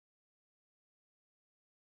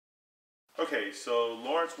Okay, so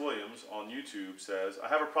Lawrence Williams on YouTube says, I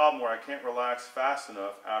have a problem where I can't relax fast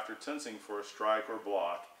enough after tensing for a strike or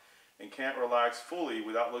block, and can't relax fully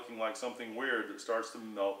without looking like something weird that starts to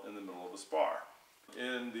melt in the middle of a spar.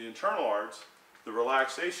 In the internal arts, the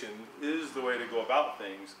relaxation is the way to go about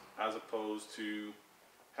things as opposed to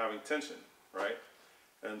having tension, right?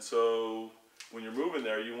 And so when you're moving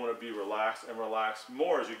there, you want to be relaxed and relax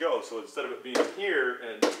more as you go. So instead of it being here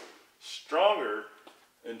and stronger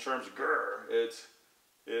in terms of grr,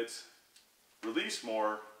 it's release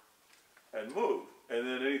more and move. And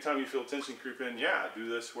then anytime you feel tension creep in, yeah, do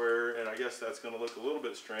this where, and I guess that's going to look a little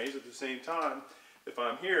bit strange. At the same time, if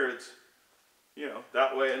I'm here, it's, you know,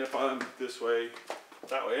 that way, and if I'm this way,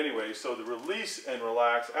 that way anyway. So the release and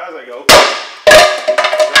relax as I go,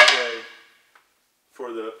 that way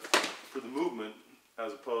for the movement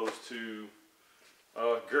as opposed to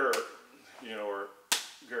grr, you know, or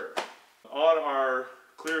grr. On our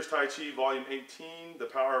Clears Tai Chi Volume 18, The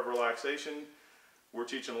Power of Relaxation, we're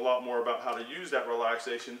teaching a lot more about how to use that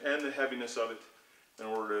relaxation and the heaviness of it in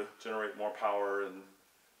order to generate more power and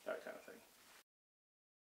that kind of thing.